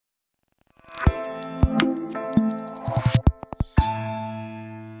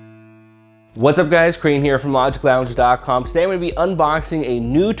What's up guys, Crane here from LogicLounge.com. Today I'm going to be unboxing a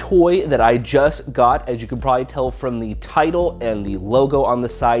new toy that I just got. As you can probably tell from the title and the logo on the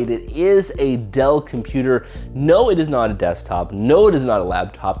side, it is a Dell computer. No, it is not a desktop. No, it is not a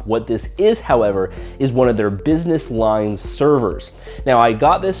laptop. What this is, however, is one of their business line servers. Now, I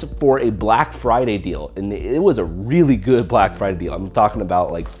got this for a Black Friday deal, and it was a really good Black Friday deal. I'm talking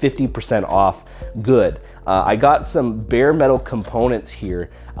about like 50% off good. I got some bare metal components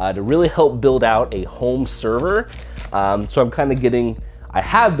here to really help build out a home server. So I'm kind of I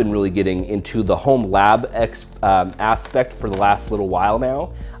have been really getting into the home lab aspect for the last little while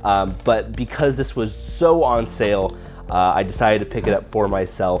now. But because this was so on sale, I decided to pick it up for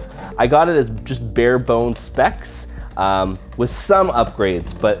myself. I got it as just bare bones specs with some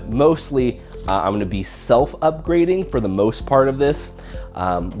upgrades, but mostly I'm gonna be self-upgrading for the most part of this.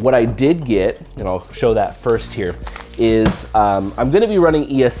 What I did get, and I'll show that first here, is I'm gonna be running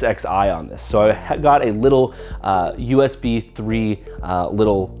ESXi on this. So I got a little USB 3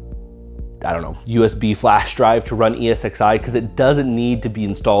 USB flash drive to run ESXi because it doesn't need to be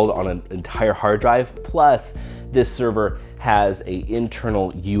installed on an entire hard drive. Plus, this server has an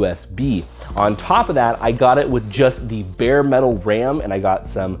internal USB. On top of that, I got it with just the bare metal RAM, and I got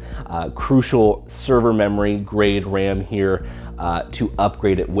some crucial server memory grade RAM here to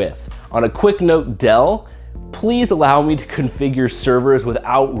upgrade it with. On a quick note, Dell, please allow me to configure servers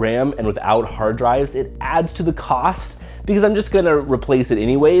without RAM and without hard drives. It adds to the cost because I'm just gonna replace it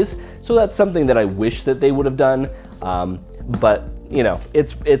anyways. So that's something that I wish that they would have done, but you know,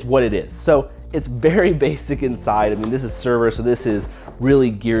 it's what it is. So it's very basic inside. I mean, this is server, so this is really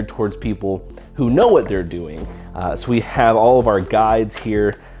geared towards people who know what they're doing. So we have all of our guides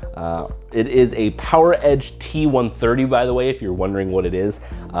here. It is a PowerEdge T130, by the way, if you're wondering what it is.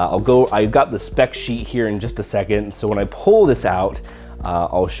 I've got the spec sheet here in just a second. So when I pull this out,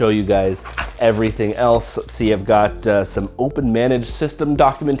 I'll show you guys everything else. Let's see, I've got some open managed system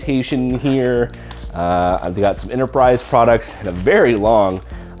documentation here. I've got some enterprise products and a very long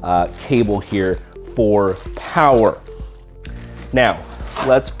cable here for power. Now,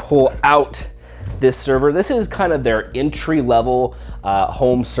 let's pull out this server. This is kind of their entry-level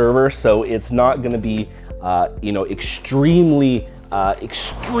home server, so it's not going to be, you know, extremely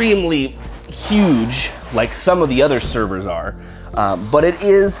huge like some of the other servers are, but it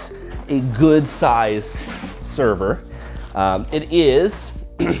is a good-sized server. It is,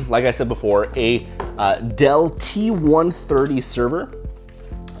 like I said before, a Dell T130 server.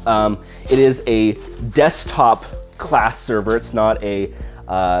 It is a desktop class server. It's not a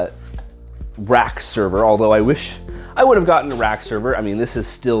rack server, although I wish I would have gotten a rack server. I mean, this is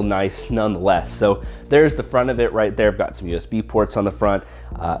still nice nonetheless. So there's the front of it right there. I've got some USB ports on the front.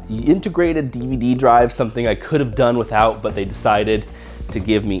 Integrated DVD drive, something I could have done without, but they decided to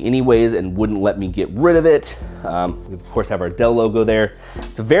give me anyways and wouldn't let me get rid of it. We of course have our Dell logo there.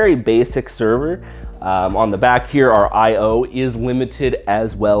 It's a very basic server. On the back here, our I/O is limited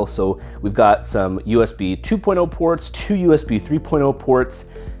as well. So we've got some USB 2.0 ports, two USB 3.0 ports,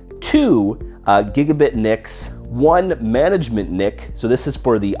 two gigabit NICs, one management NIC. So this is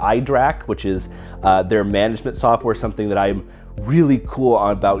for the iDRAC, which is their management software, something that I'm really cool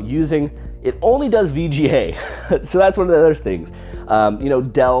about using. It only does VGA. So that's one of the other things. You know,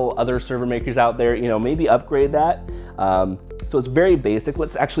 Dell, other server makers out there, you know, maybe upgrade that. So it's very basic.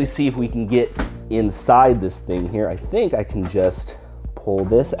 Let's actually see if we can get inside this thing here. I think I can just pull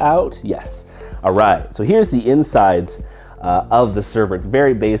this out. Yes. All right. So here's the insides of the server. It's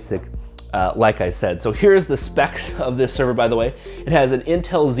very basic, like I said. So here's the specs of this server, by the way. It has an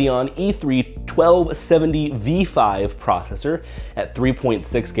Intel Xeon E3 1270 V5 processor at 3.6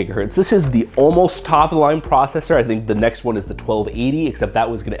 gigahertz. This is the almost top of the line processor. I think the next one is the 1280, except that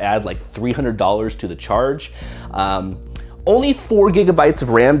was going to add like $300 to the charge. Only 4 gigabytes of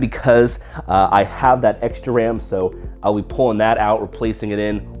RAM because I have that extra RAM, so I'll be pulling that out, replacing it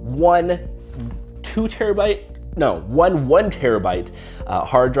in. One 1 terabyte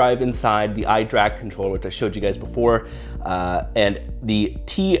hard drive inside, the iDRAC controller, which I showed you guys before, and the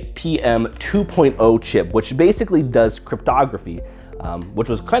TPM 2.0 chip, which basically does cryptography, which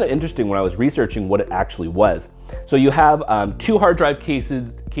was kind of interesting when I was researching what it actually was. So you have two hard drive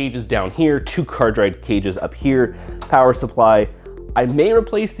cages down here, two hard drive cages up here, power supply. I may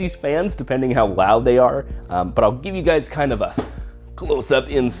replace these fans depending how loud they are, but I'll give you guys kind of a close up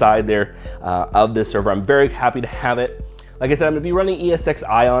inside there of this server. I'm very happy to have it. Like I said, I'm gonna be running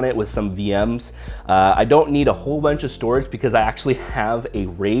ESXi on it with some VMs. I don't need a whole bunch of storage because I actually have a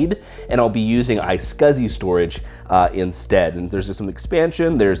RAID, and I'll be using iSCSI storage instead. And there's some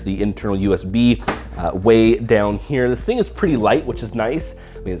expansion. There's the internal USB way down here. This thing is pretty light, which is nice.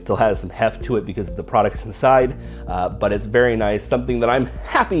 I mean, it still has some heft to it because of the products inside, but it's very nice, something that I'm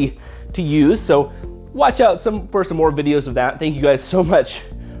happy to use. So watch out for some more videos of that. Thank you guys so much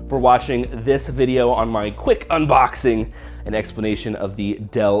for watching this video on my quick unboxing and explanation of the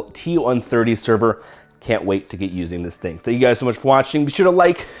Dell T130 server. Can't wait to get using this thing. Thank you guys so much for watching. Be sure to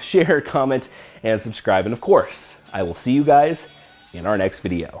like, share, comment, and subscribe. And of course, I will see you guys in our next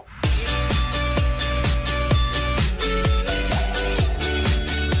video.